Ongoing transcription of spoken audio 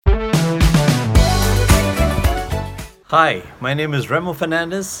Hi, my name is Remo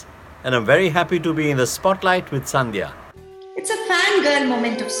Fernandes, and I'm very happy to be in the spotlight with Sandhya. It's a fangirl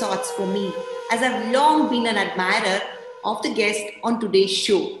moment of sorts for me, as I've long been an admirer of the guest on today's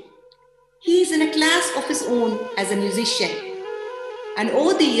show. He is in a class of his own as a musician, and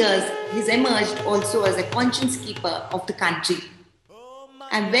over the years, he's emerged also as a conscience keeper of the country.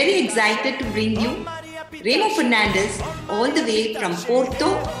 I'm very excited to bring you Remo Fernandes all the way from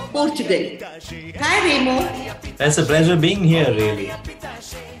Porto, Portugal. Hi, Remo. It's a pleasure being here, really.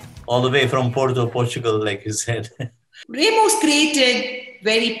 All the way from Porto, Portugal, like you said. Remo's created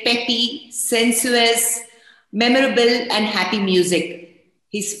very peppy, sensuous, memorable, and happy music.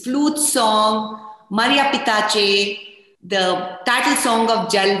 His Flute Song, Maria Pitache, the title song of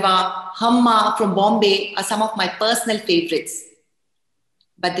Jalva, Humma from Bombay are some of my personal favorites.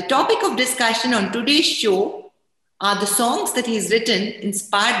 But the topic of discussion on today's show are the songs that he's written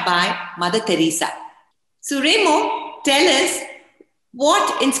inspired by Mother Teresa. So, Remo, tell us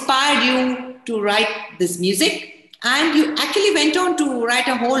what inspired you to write this music? And you actually went on to write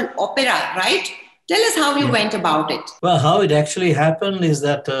a whole opera, right? Tell us how you went about it. Well, how it actually happened is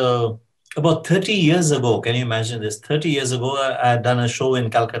that about 30 years ago, can you imagine this? 30 years ago, I had done a show in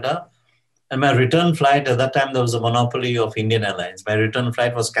Calcutta. And my return flight, at that time, there was a monopoly of Indian Airlines. My return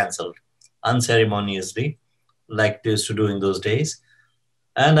flight was cancelled unceremoniously, like they used to do in those days.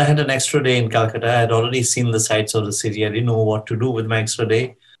 And I had an extra day in Calcutta. I had already seen the sights of the city. I didn't know what to do with my extra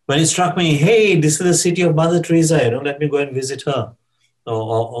day. When it struck me, hey, this is the city of Mother Teresa, let me go and visit her,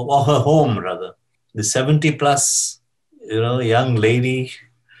 or her home, rather. The 70 plus, young lady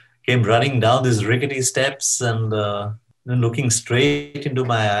came running down these rickety steps and looking straight into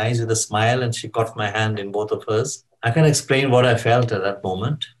my eyes with a smile, and she caught my hand in both of hers. I can explain what I felt at that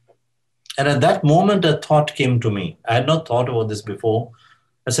moment. And at that moment, a thought came to me. I had not thought about this before.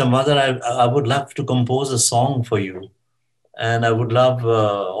 I said, Mother, I would love to compose a song for you. And I would love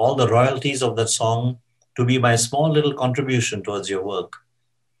all the royalties of that song to be my small little contribution towards your work.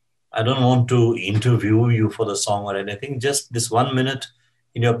 I don't want to interview you for the song or anything. Just this 1 minute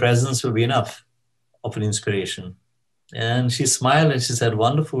in your presence will be enough of an inspiration. And she smiled and she said,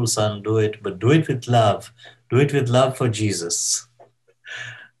 wonderful, son, do it, but do it with love. Do it with love for Jesus.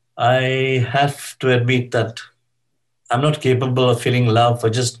 I have to admit that I'm not capable of feeling love for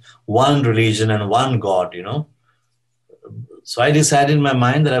just one religion and one God, So I decided in my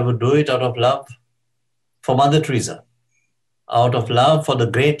mind that I would do it out of love for Mother Teresa, out of love for the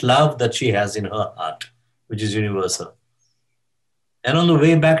great love that she has in her heart, which is universal. And on the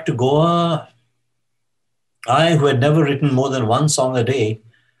way back to Goa, I, who had never written more than one song a day,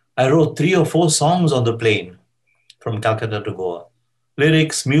 I wrote 3 or 4 songs on the plane from Calcutta to Goa.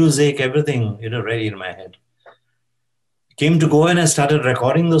 Lyrics, music, everything, ready in my head. Came to Goa and I started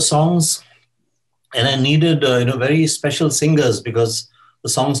recording those songs. And I needed, very special singers because the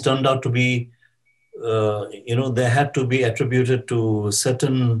songs turned out to be, they had to be attributed to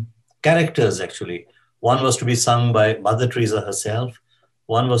certain characters, actually. One was to be sung by Mother Teresa herself.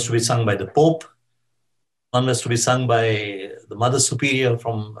 One was to be sung by the Pope. One was to be sung by the Mother Superior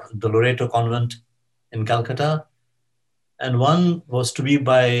from the Loreto Convent in Calcutta. And one was to be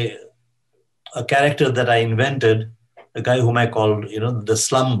by a character that I invented, a guy whom I called, the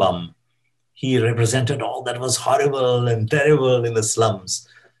slum bum. He represented all that was horrible and terrible in the slums.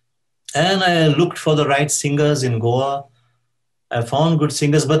 And I looked for the right singers in Goa. I found good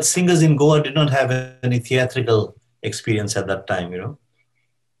singers, but singers in Goa did not have any theatrical experience at that time,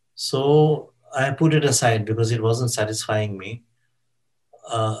 So I put it aside because it wasn't satisfying me.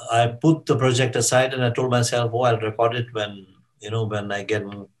 I put the project aside and I told myself, I'll record it when I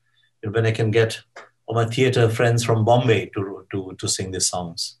can get all my theater friends from Bombay to sing these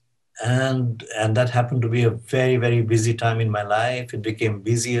songs. And that happened to be a very, very busy time in my life. It became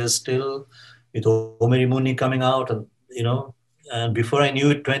busier still with Omeri Muni coming out, and before I knew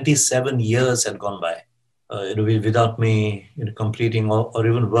it, 27 years had gone by, without me completing or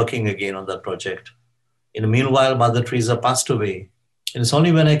even working again on that project. In the meanwhile, Mother Teresa passed away. And it's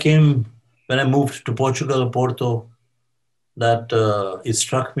only when I moved to Portugal, Porto, that it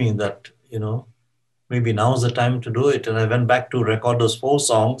struck me that, maybe now's the time to do it. And I went back to record those 4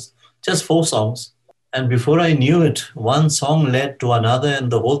 songs, just 4 songs. And before I knew it, one song led to another, and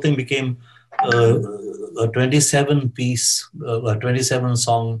the whole thing became a 27-piece, a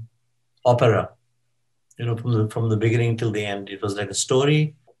 27-song opera, from the beginning till the end. It was like a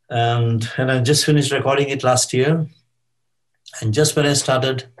story. And I just finished recording it last year. And just when I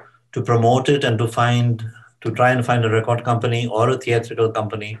started to promote it and to try and find a record company or a theatrical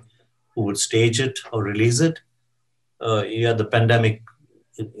company who would stage it or release it, the pandemic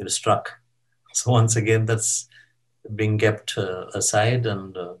it struck. So once again, that's being kept aside,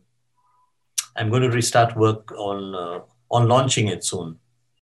 and I'm going to restart work on launching it soon.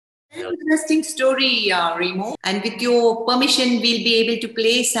 Interesting story, Remo. And with your permission, we'll be able to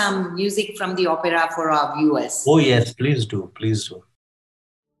play some music from the opera for our viewers. Oh yes, please do, please do.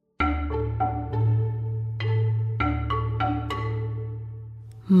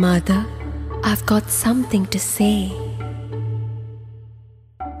 Mother, I've got something to say,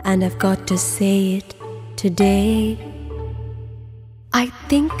 and I've got to say it today. I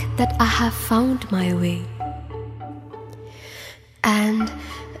think that I have found my way, and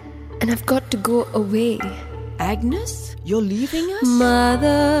I've got to go away. Agnes, you're leaving us?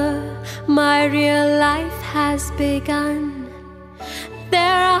 Mother, my real life has begun. There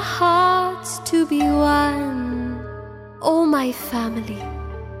are hearts to be won. Oh, my family,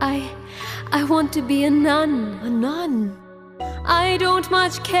 I want to be a nun. A nun? I don't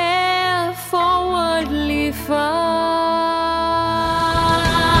much care for worldly fun.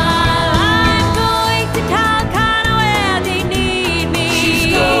 I'm going to Calcutta where they need me.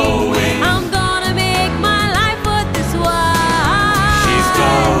 She's going. I'm gonna make my life worth this while. She's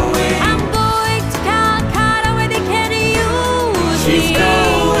going. I'm going to Calcutta where they can use She's me.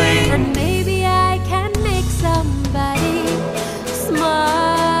 going. And maybe I can make somebody smile.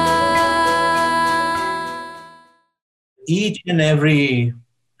 Each and every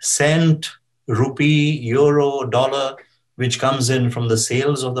cent, rupee, euro, dollar, which comes in from the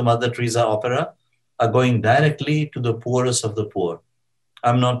sales of the Mother Teresa opera are going directly to the poorest of the poor.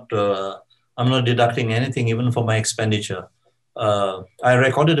 I'm not deducting anything even for my expenditure. I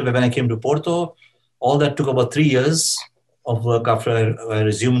recorded it when I came to Porto. All that took about 3 years of work after I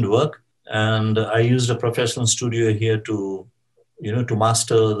resumed work. And I used a professional studio here to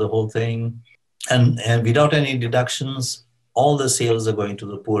master the whole thing. And without any deductions, all the sales are going to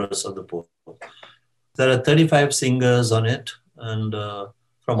the poorest of the poor. There are 35 singers on it, and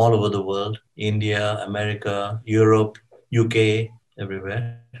from all over the world, India, America, Europe, UK,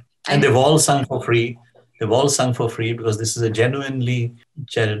 everywhere. And they've all sung for free. They've all sung for free because this is a genuinely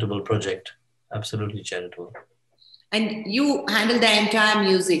charitable project, absolutely charitable. And you handle the entire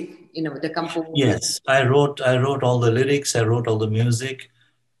music, the composition. Yes, I wrote all the lyrics, I wrote all the music,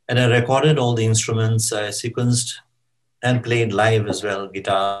 and I recorded all the instruments. I sequenced and played live as well,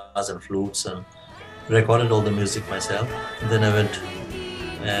 guitars and flutes, and recorded all the music myself. Then I went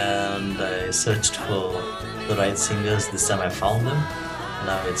and I searched for the right singers. This time I found them.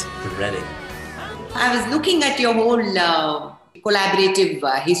 Now it's ready. I was looking at your whole collaborative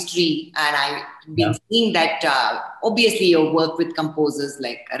history, and I've been seeing that obviously your work with composers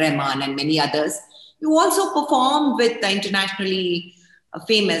like Rahman and many others. You also performed with internationally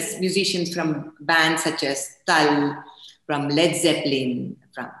famous musicians from bands such as Tal, from Led Zeppelin,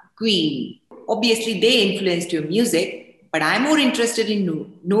 from Queen. Obviously, they influenced your music, but I'm more interested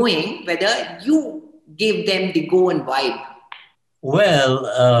in knowing whether you gave them the go and vibe. Well,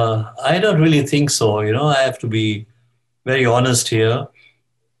 I don't really think so. I have to be very honest here.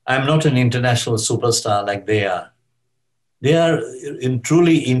 I'm not an international superstar like they are. They are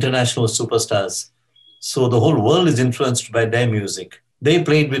truly international superstars. So the whole world is influenced by their music. They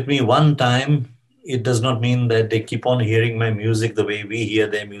played with me one time. It does not mean that they keep on hearing my music the way we hear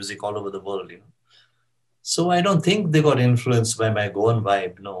their music all over the world. So I don't think they got influenced by my go and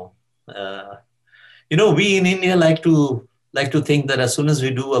vibe. No. We in India like to think that as soon as we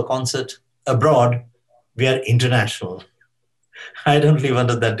do a concert abroad, we are international. I don't live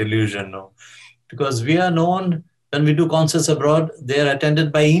under that delusion, no. Because we are known, when we do concerts abroad, they are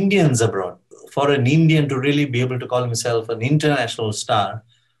attended by Indians abroad. For an Indian to really be able to call himself an international star,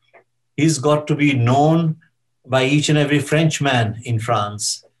 he's got to be known by each and every Frenchman in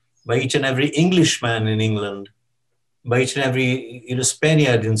France, by each and every Englishman in England, by each and every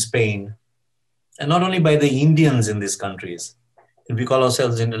Spaniard in Spain, and not only by the Indians in these countries. We call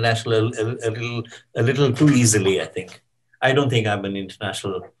ourselves international a little too easily, I think. I don't think I'm an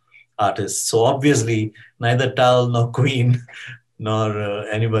international artist. So obviously, neither Tal nor Queen nor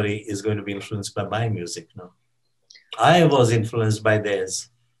anybody is going to be influenced by my music. No, I was influenced by theirs,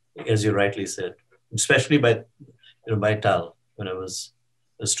 as you rightly said, especially by Tal when I was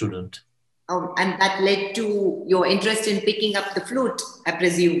a student. And that led to your interest in picking up the flute, I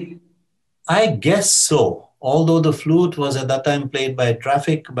presume. I guess so. Although the flute was at that time played by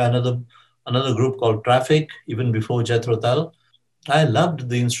Traffic, by another group called Traffic, even before Jethro Tull. I loved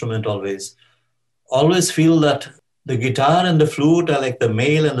the instrument always. Always feel that the guitar and the flute are like the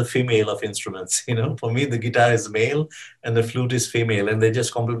male and the female of instruments. For me, the guitar is male and the flute is female, and they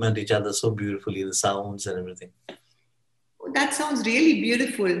just complement each other so beautifully, the sounds and everything. Oh, that sounds really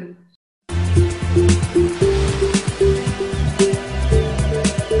beautiful.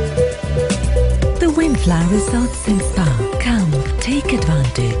 Flower Salts and Spa. Come, take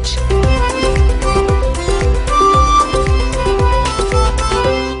advantage.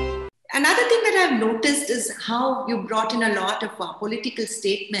 Another thing that I've noticed is how you brought in a lot of political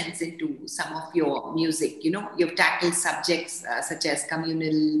statements into some of your music. You know, you've tackled subjects such as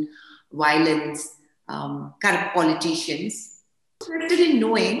communal violence, corrupt politicians. I'm interested in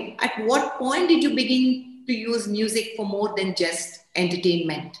knowing at what point did you begin to use music for more than just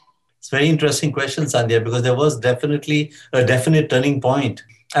entertainment? It's a very interesting question, Sandhya, because there was definitely a definite turning point.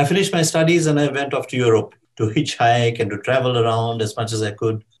 I finished my studies and I went off to Europe to hitchhike and to travel around as much as I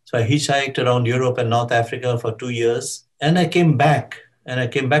could. So I hitchhiked around Europe and North Africa for 2 years. And I came back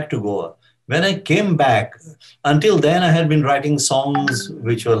to Goa. When I came back, until then I had been writing songs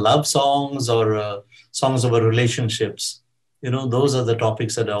which were love songs or songs about relationships. You know, those are the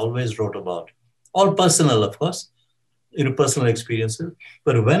topics that I always wrote about. All personal, of course, you know, personal experiences.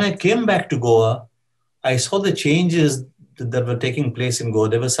 But when I came back to Goa, I saw the changes that were taking place in Goa.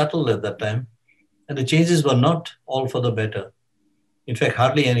 They were subtle at that time. And the changes were not all for the better. In fact,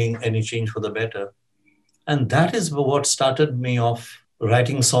 hardly any change for the better. And that is what started me off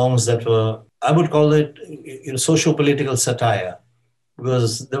writing songs that were, I would call it, you know, socio-political satire,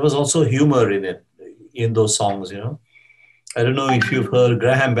 because there was also humor in it, in those songs, you know. I don't know if you've heard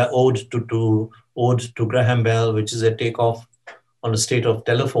Graham Bell, Ode to Graham Bell, which is a takeoff on the state of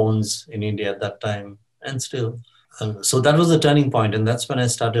telephones in India at that time, and still. So that was the turning point, and that's when I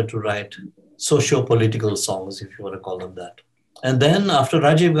started to write socio-political songs, if you want to call them that. And then after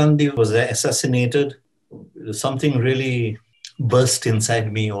Rajiv Gandhi was assassinated, something really burst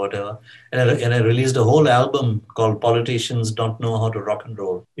inside me or whatever. And I released a whole album called Politicians Don't Know How to Rock and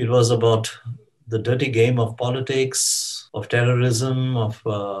Roll. It was about the dirty game of politics, of terrorism, of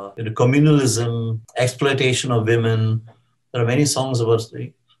communalism, exploitation of women. There are many songs about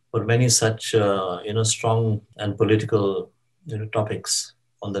many such strong and political topics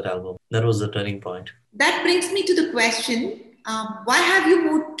on that album. That was the turning point. That brings me to the question, why have you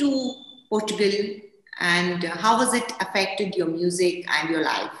moved to Portugal and how has it affected your music and your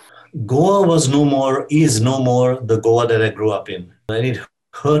life? Goa is no more the Goa that I grew up in. And it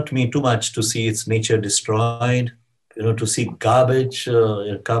hurt me too much to see its nature destroyed, to see garbage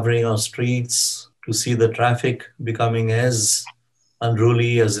covering our streets, to see the traffic becoming as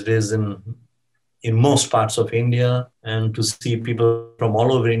unruly as it is in most parts of India, and to see people from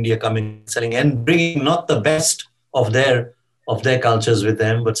all over India coming, selling, and bringing not the best of their cultures with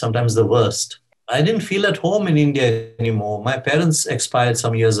them, but sometimes the worst. I didn't feel at home in India anymore. My parents expired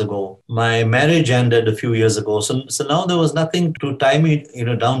some years ago. My marriage ended a few years ago. So now there was nothing to tie me,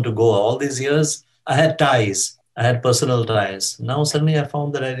 down to Goa. All these years, I had ties. I had personal ties. Now suddenly I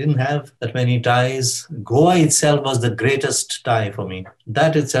found that I didn't have that many ties. Goa itself was the greatest tie for me.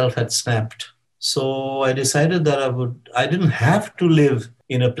 That itself had snapped. So I decided that I didn't have to live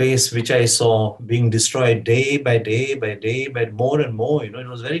in a place which I saw being destroyed day by day by day, by more and more. It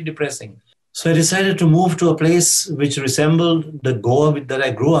was very depressing. So I decided to move to a place which resembled the Goa that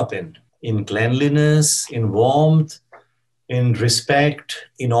I grew up in cleanliness, in warmth, in respect,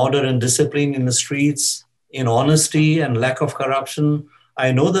 in order and discipline in the streets, in honesty and lack of corruption.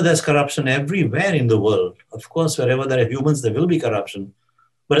 I know that there's corruption everywhere in the world. Of course, wherever there are humans, there will be corruption.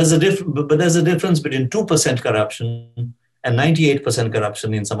 But there's a difference between 2% corruption and 98%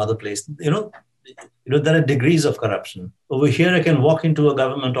 corruption in some other place. There are degrees of corruption. Over here, I can walk into a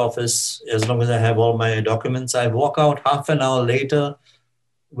government office as long as I have all my documents. I walk out half an hour later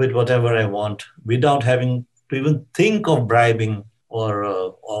with whatever I want without having to even think of bribing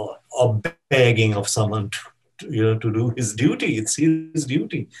or begging of someone to do his duty. It's his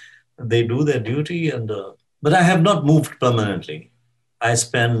duty. They do their duty. But I have not moved permanently. I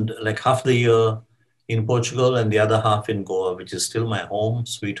spend like half the year in Portugal and the other half in Goa, which is still my home,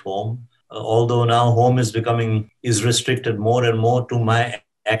 sweet home. Although now home is restricted more and more to my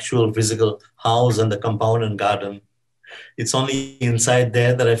actual physical house and the compound and garden. It's only inside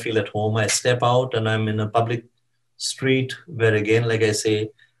there that I feel at home. I step out and I'm in a public street where, again, like I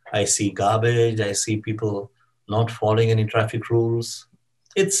say, I see garbage. I see people not following any traffic rules.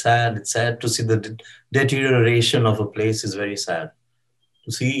 It's sad. It's sad to see the deterioration of a place is very sad.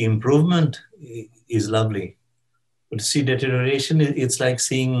 To see improvement is lovely. But to see deterioration, it's like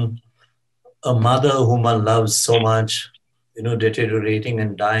seeing a mother whom one loves so much, deteriorating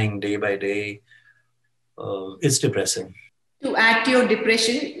and dying day by day. It's depressing. To add to your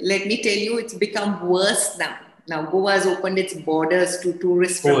depression, let me tell you, it's become worse now. Now, Goa has opened its borders to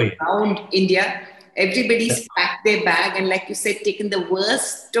tourists from around India. Everybody's packed their bag and, like you said, taken the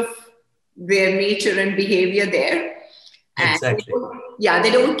worst of their nature and behavior there. And Exactly. yeah,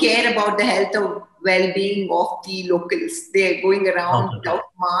 they don't care about the health or well-being of the locals. They're going around Not at without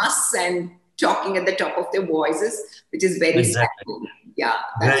all. masks and talking at the top of their voices, which is very sad. Exactly. Yeah,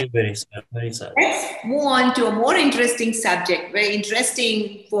 that's. Very, very sad. Very sad. Let's move on to a more interesting subject, very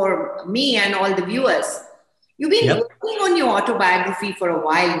interesting for me and all the viewers. You've been Yep. working on your autobiography for a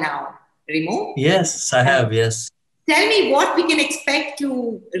while now, Remo. Yes, I have. Yes. Tell me what we can expect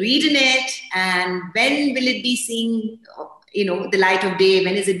to read in it, and when will it be seen, the light of day?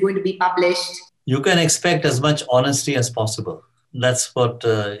 When is it going to be published? You can expect as much honesty as possible. That's what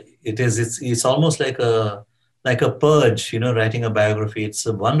it is. It's almost like a purge. Writing a biography. It's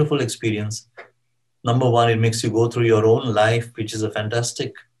a wonderful experience. Number one, it makes you go through your own life, which is a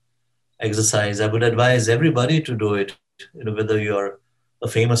fantastic exercise. I would advise everybody to do it. Whether you're a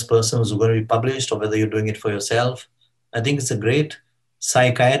famous person who's going to be published or whether you're doing it for yourself. I think it's a great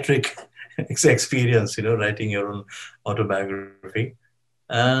psychiatric experience, writing your own autobiography.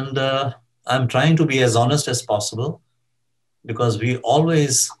 And I'm trying to be as honest as possible because we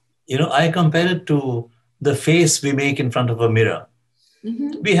always, I compare it to the face we make in front of a mirror.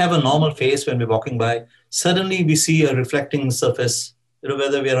 Mm-hmm. We have a normal face when we're walking by. Suddenly we see a reflecting surface,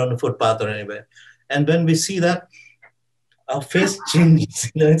 whether we are on a footpath or anywhere. And when we see that, our face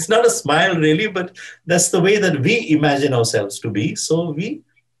changes. It's not a smile really, but that's the way that we imagine ourselves to be. So we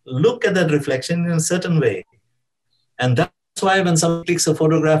look at that reflection in a certain way. And that's why when someone takes a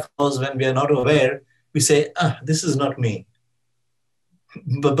photograph of us when we are not aware, we say, this is not me.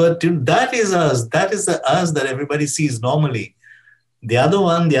 But that is us. That is the us that everybody sees normally. The other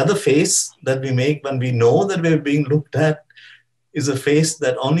one, the other face that we make when we know that we're being looked at is a face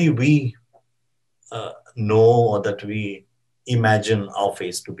that only we know or that we imagine our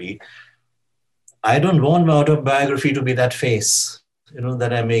face to be. I don't want my autobiography to be that face,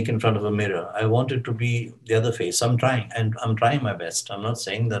 that I make in front of a mirror. I want it to be the other face. I'm trying, and I'm trying my best. I'm not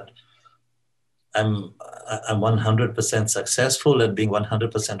saying that I'm 100% successful at being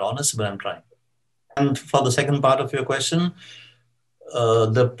 100% honest, but I'm trying. And for the second part of your question,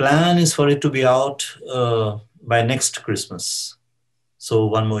 the plan is for it to be out by next Christmas. So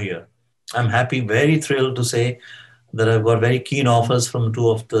 1 more year. I'm happy, very thrilled to say that I've got very keen offers from 2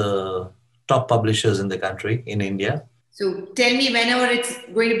 of the top publishers in the country, in India. So tell me whenever it's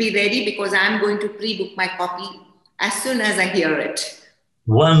going to be ready, because I'm going to pre-book my copy as soon as I hear it.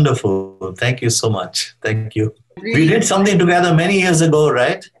 Wonderful. Thank you so much. Thank you. Really? We did something together many years ago,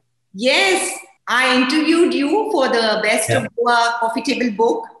 right? Yes, I interviewed you for the Best of Goa coffee table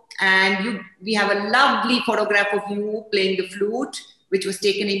book, and we have a lovely photograph of you playing the flute, which was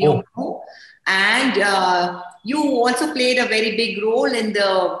taken in your home. And you also played a very big role in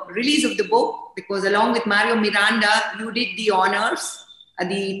the release of the book, because along with Mario Miranda, you did the honors at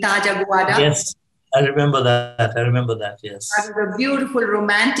the Taj Aguada. Yes, I remember that, yes. It was a beautiful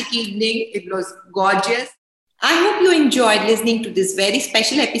romantic evening. It was gorgeous. I hope you enjoyed listening to this very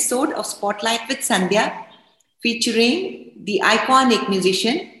special episode of Spotlight with Sandhya, featuring the iconic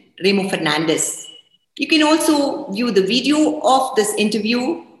musician Remo Fernandes. You can also view the video of this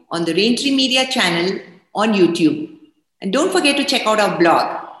interview on the Raintree Media channel on YouTube. And don't forget to check out our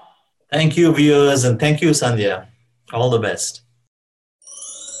blog. Thank you, viewers, and thank you, Sandhya. All the best.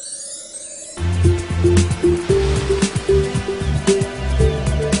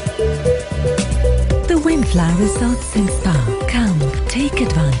 The Windflower Resorts in Spa. Come, take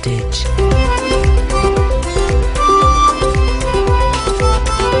advantage.